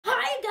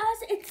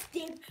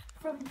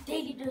from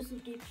Daily Dose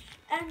of Deep,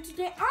 and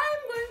today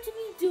I'm going to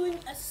be doing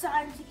a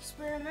science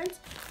experiment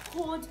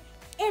called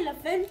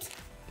elephant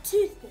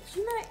toothpaste.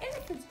 You know,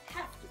 elephants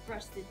have to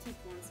brush their teeth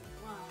once in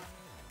a while.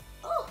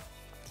 Oh,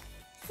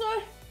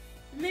 so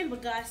remember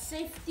guys,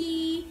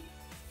 safety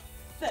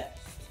first.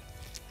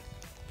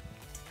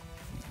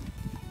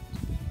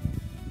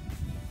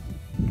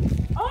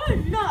 Oh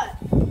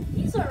no,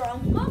 these are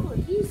wrong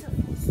goggles. These are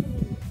for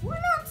swimming. We're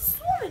not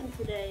swimming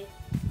today.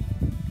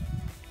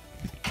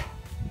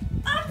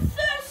 I'm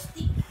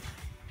thirsty.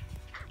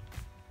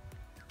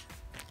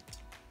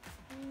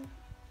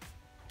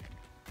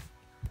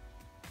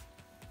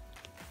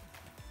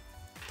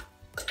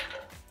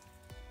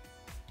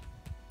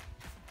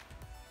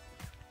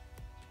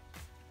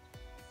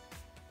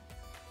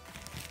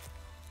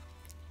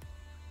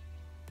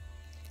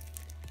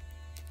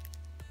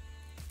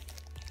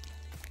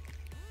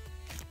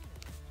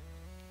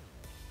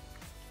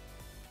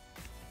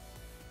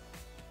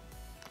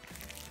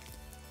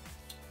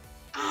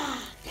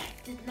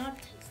 Did not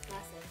taste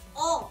nice at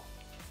all.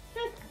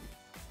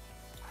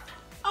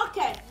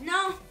 Okay,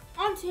 now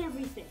onto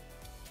everything.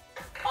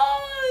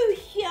 Oh,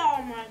 here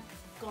are my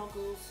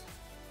goggles.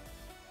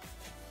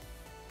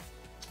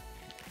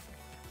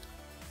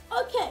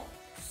 Okay,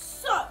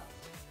 so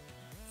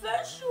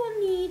first you will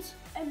need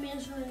a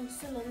measuring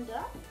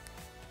cylinder,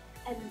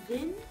 and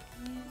then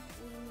you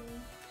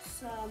need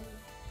some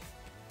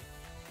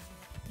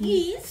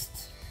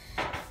yeast.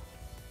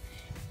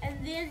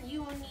 And then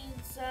you will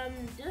need some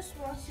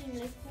dishwashing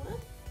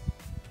liquid,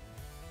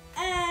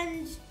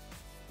 and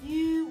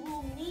you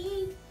will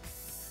need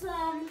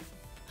some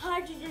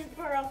hydrogen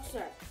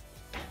peroxide.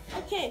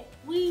 Okay,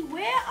 we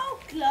wear our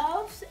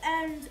gloves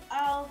and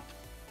our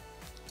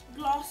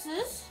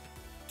glasses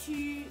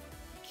to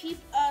keep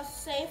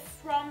us safe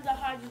from the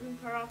hydrogen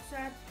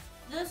peroxide.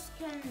 This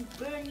can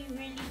burn you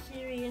really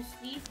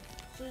seriously,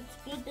 so it's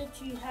good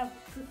that you have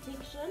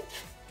protection.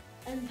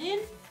 And then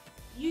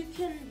you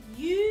can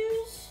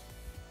use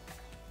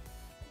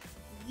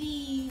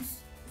these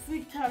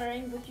food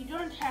coloring, but you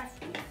don't have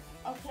to.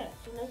 Okay,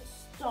 so let's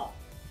start.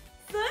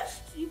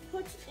 First, you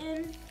put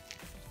in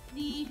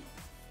the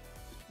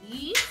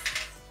yeast.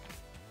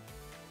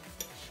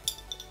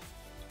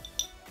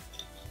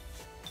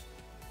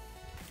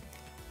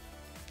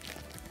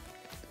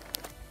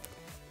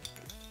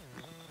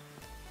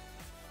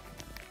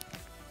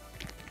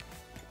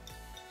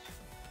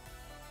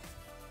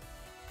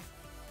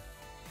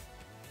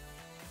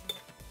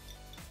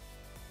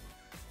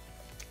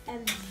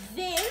 And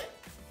then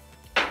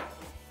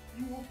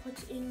you will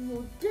put in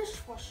your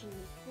dishwashing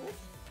liquid.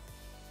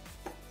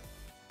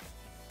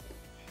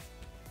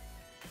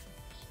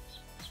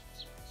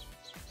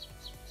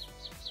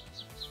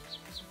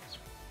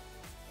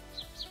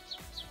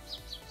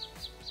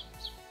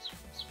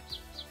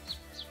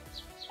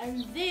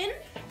 And then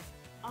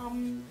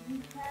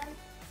you can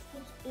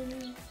put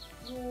in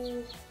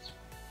your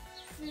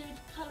food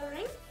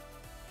coloring.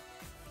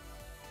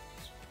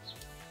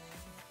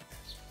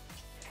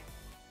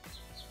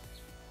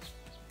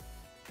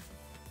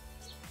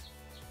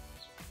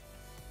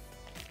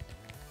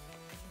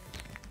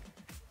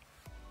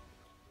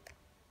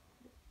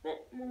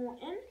 Bit more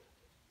in,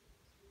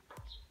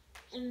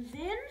 and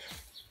then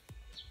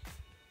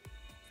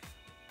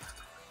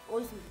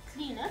always need to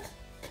clean it.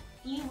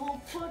 We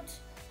will put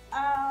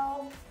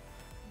our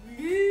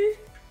blue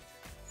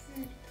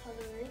food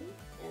coloring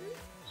in,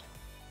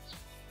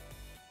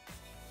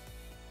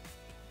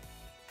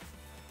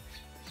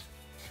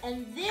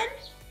 and then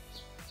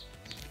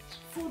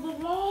for the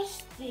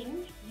last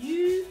thing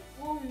you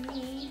will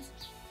need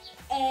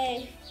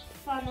a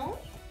funnel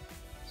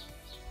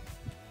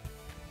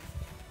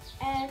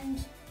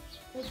and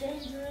the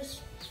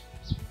dangerous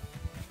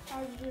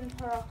hydrogen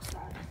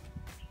peroxide.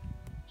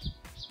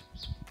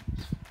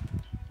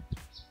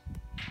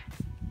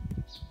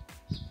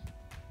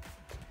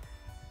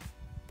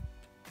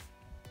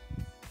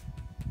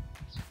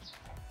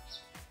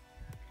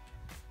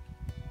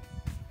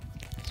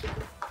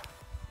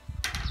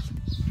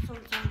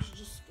 Sometimes you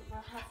just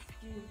gonna have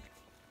to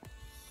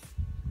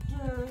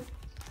stir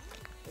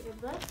it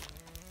a bit.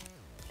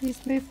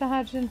 Please move the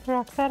hydrogen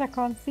peroxide, I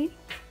can't see.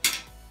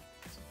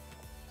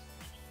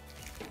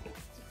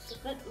 It's a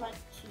bit like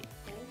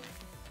toothpaste.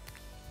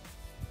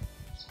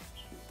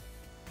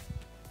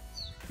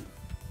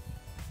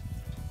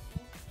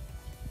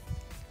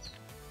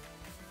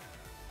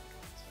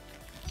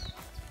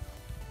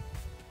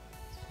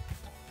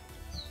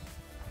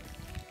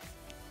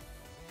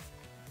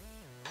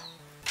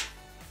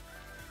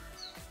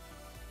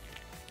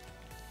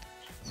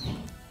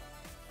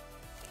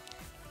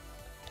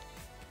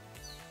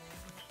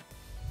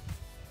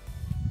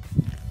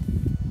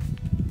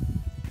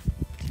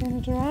 Turn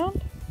it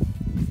around.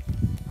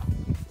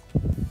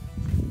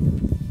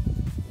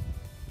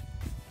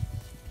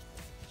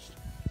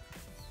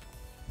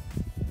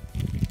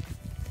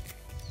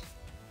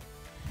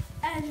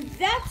 And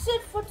that's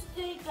it for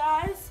today,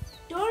 guys.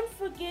 Don't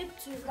forget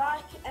to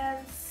like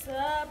and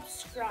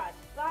subscribe.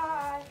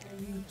 Bye.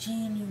 And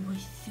Eugenie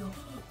with your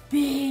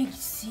big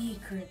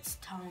secrets,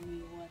 tell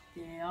me what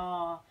they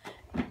are,